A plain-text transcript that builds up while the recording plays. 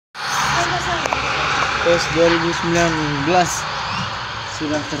PES 2019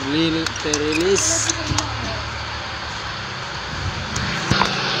 sudah terilis,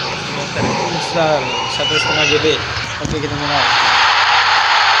 sudah terinstall 1,5 GB. Oke, kita mulai.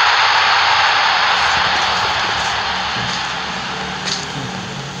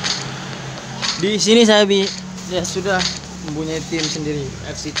 Di sini saya sudah mempunyai tim sendiri,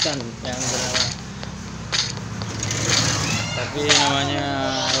 FC Tan yang bernama, tapi namanya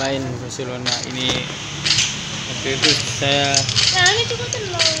lain Barcelona. Ini waktu itu saya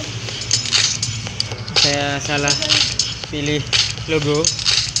salah pilih logo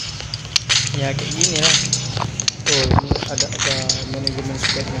ya, kayak gini lah. Oh, ini ada manajemen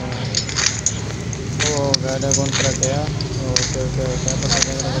speknya. Oh, gak ada kontrak ya. Oh, oke, saya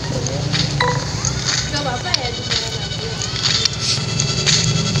pakai kontrak ya.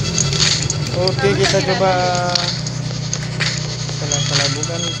 Oke, kita coba salah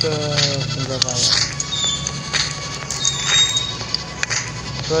bukan ke pencapaian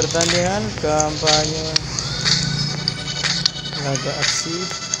pertandingan kampanye laga aksi.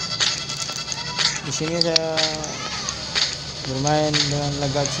 Di sini saya bermain dengan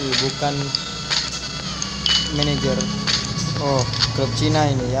laga aksi, bukan manajer. Oh, klub Cina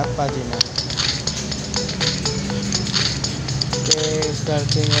ini, apa Cina? Oke,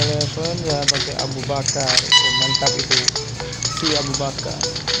 starting 11 ya pakai Abu Bakar. Oh, mantap itu, si Abu Bakar.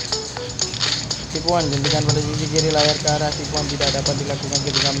 Tipuan jentikan pada sisi kiri layar ke arah. Tipuan tidak dapat dilakukan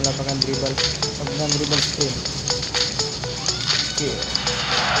ketika melakukan dribble screen.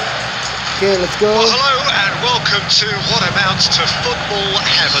 Okay, let's go. Well, hello and welcome to what amounts to football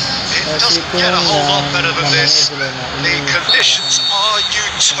heaven. It doesn't get a whole lot better than this. The conditions are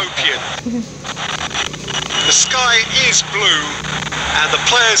utopian. The sky is blue and the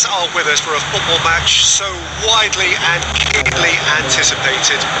players are with us for a football match so widely and keenly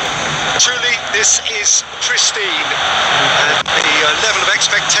anticipated. Truly, this is pristine, and the level of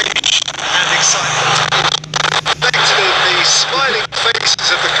expectation and excitement reflected in the smiling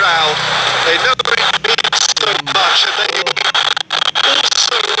faces of the crowd. They know it means so much, and they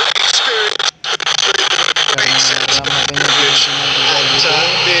also experience the great sense of privilege at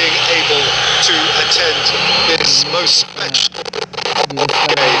being able to attend this most special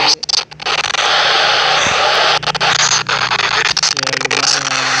games.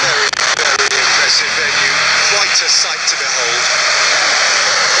 Quite a sight to behold.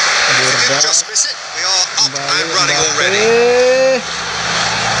 Didn't just miss it. We are up and running already.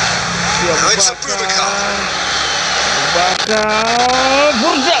 Now it's a Brubacar.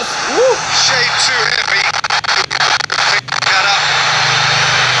 Shade too heavy. Pick that up.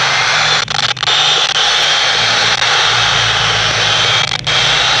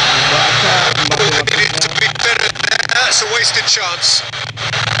 It needed to be better than that. That's a wasted chance.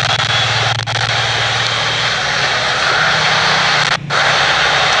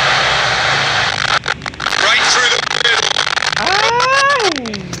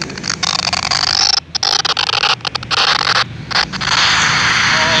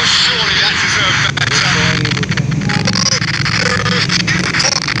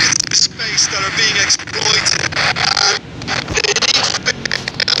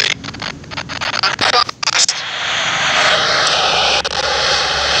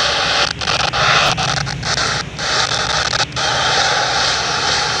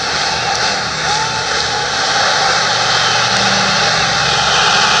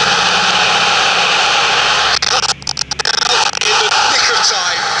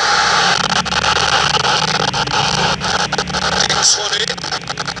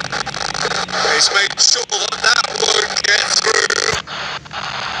 Make sure that won't get through.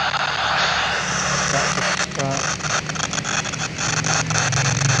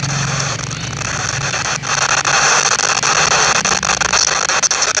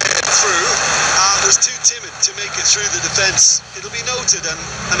 Was too timid to make it through the defence. It'll be noted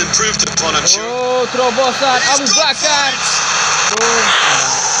and improved upon, I'm sure. Oh, terobosan Abu Bakar.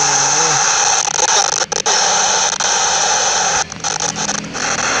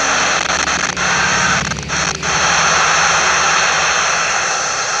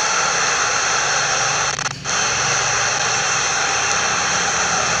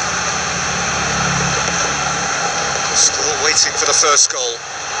 Still waiting for the first goal.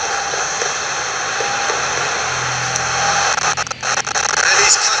 And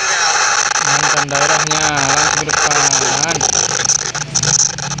he's cut it out. Mantan daerahnya langsung ke depan.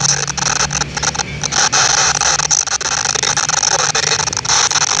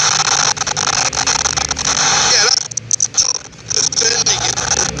 Yeah, that's defending it.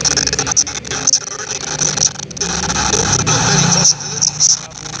 Turning. Not many possibilities.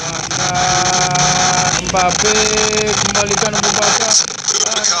 Mbappe kembalikan Mbappe.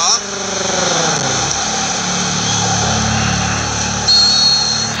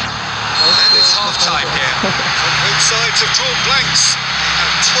 And it's half time here. Both sides have drawn blanks.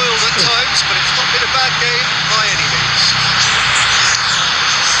 Have toiled at times, but it's not been a bad game by any means.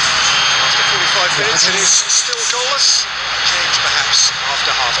 After 45 minutes, it is still goalless. Change perhaps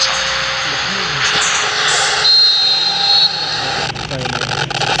after half time.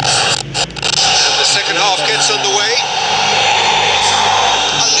 And the second half gets underway.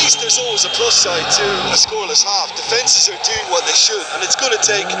 At least there's always a plus side to a scoreless half. Defences are doing what they should, and it's going to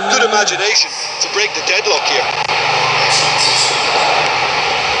take good imagination to break the deadlock here.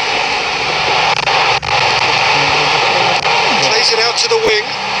 Plays it out to the wing.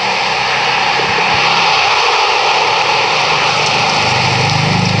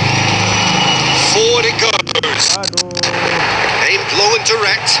 Forward it goes. Aimed low and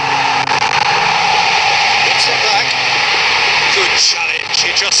direct. Gets it back. Good challenge.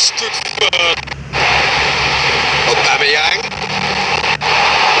 He just stood firm. Aubameyang.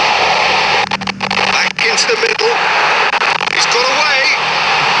 Back into the middle. He's got away.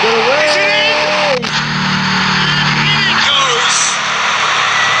 Is it in? In it goes.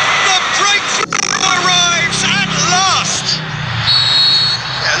 The breakthrough arrives at last.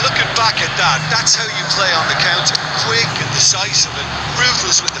 Yeah, looking back at that, that's how you play on the counter. Quick and decisive and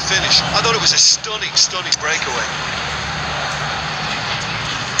ruthless with the finish. I thought it was a stunning, stunning breakaway.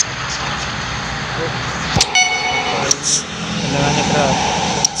 Tendangannya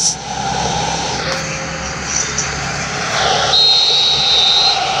keras.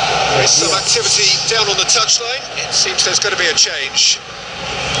 There's some activity down on the touchline. It seems there's going to be a change.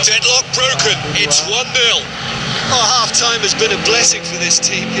 Deadlock broken. It's 1-0. Oh, half-time has been a blessing for this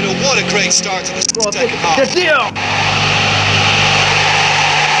team. You know, what a great start to the second half. Away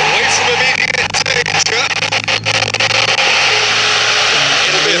from immediate danger.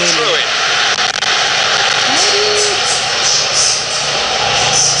 It'll be a throw-in.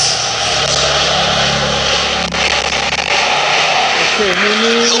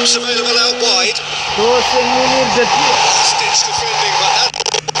 Helps available out wide. Stitch defending, but that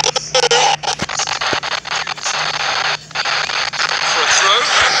for a throw.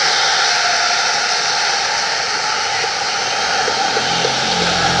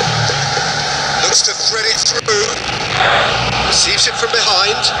 Looks to thread it through. Receives it from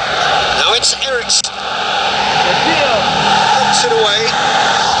behind. Now it's Eric's. Knocks it away.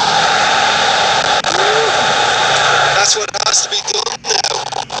 That's what has to be done now.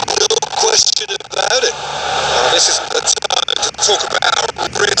 No question about it. Oh, this isn't the time to talk about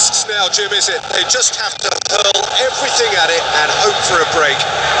risks now, Jim, is it? They just have to hurl everything at it and hope for a break.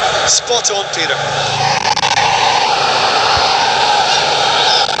 Spot on, Peter.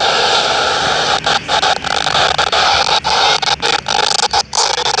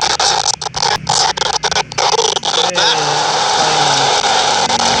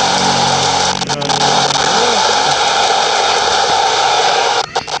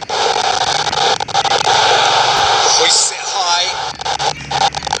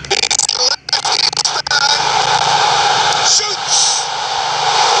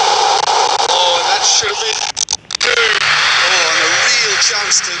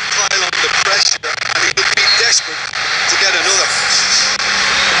 To pile on the pressure, and he would be desperate to get another.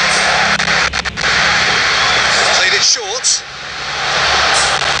 Played it short.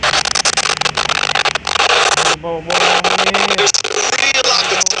 There's a real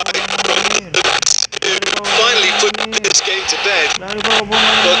appetite to finally put this game to bed, but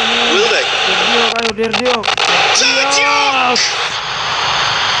will they?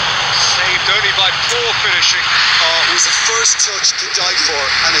 Saved only by poor finishing. It was the first touch to die for,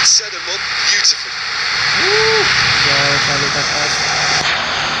 and it set him up beautifully. Jauh kali ke atas.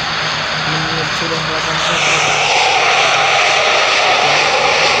 Menit sudah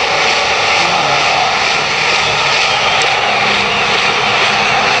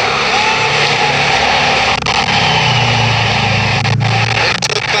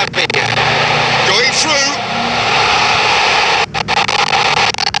 8 Going through.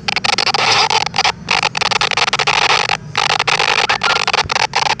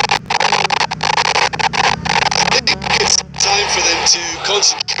 Time for them to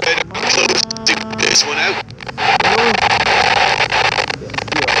concentrate on closing this one out.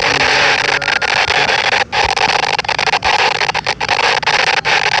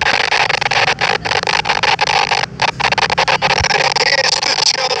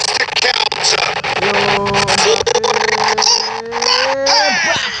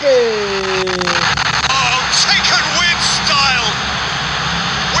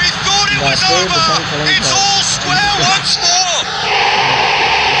 was Mbappe over. bukan kaleng It's all square once more.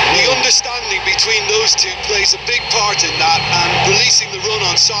 The understanding between those two plays a big part in that, and releasing the run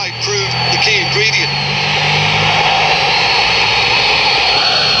on side proved the key ingredient.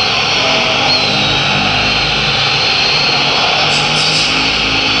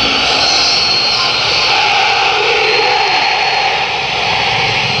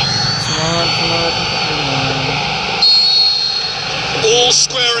 All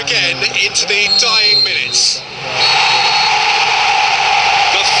square again into the dying minutes.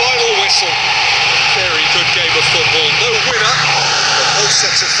 The final whistle. Very good game of football. No winner, but both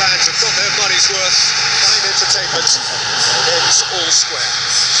sets of fans have got their money's worth. Fine entertainment. It ends all square.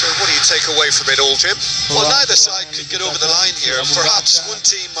 So what do you take away from it all, Jim? Well, neither side could get over the line here. Perhaps one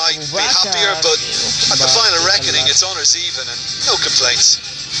team might be happier, but at the final reckoning, it's honours even and no complaints.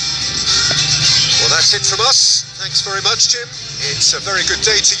 Well, that's it from us. Thanks very much, Jim. It's a very good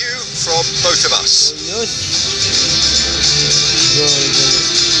day to you from both of us.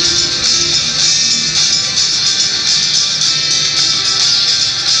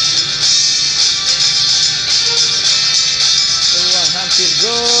 Hampir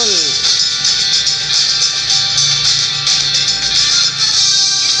gol.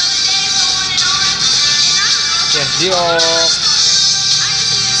 Sergio.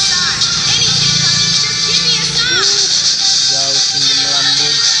 Jauh tinggi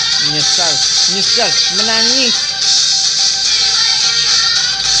melambung. Menyesal, menangis.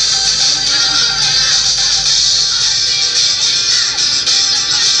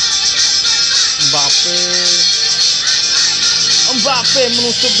 Mbappe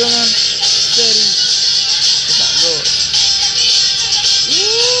menutup dengan seri cetak gol.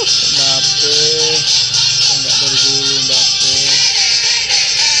 Mbappe enggak dari dulu Mbappe.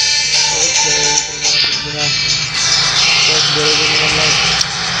 Oke, terima kasih dengan PES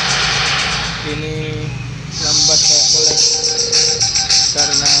 2019. Ini lambat kayak ngelag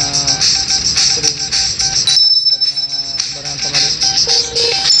karena sering barengan kemarin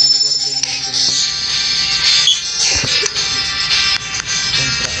recording ini.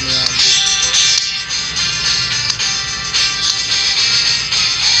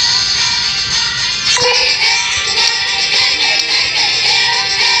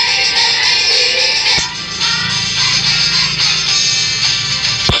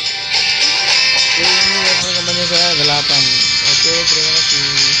 Saya 8. Oke, terima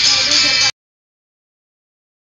kasih.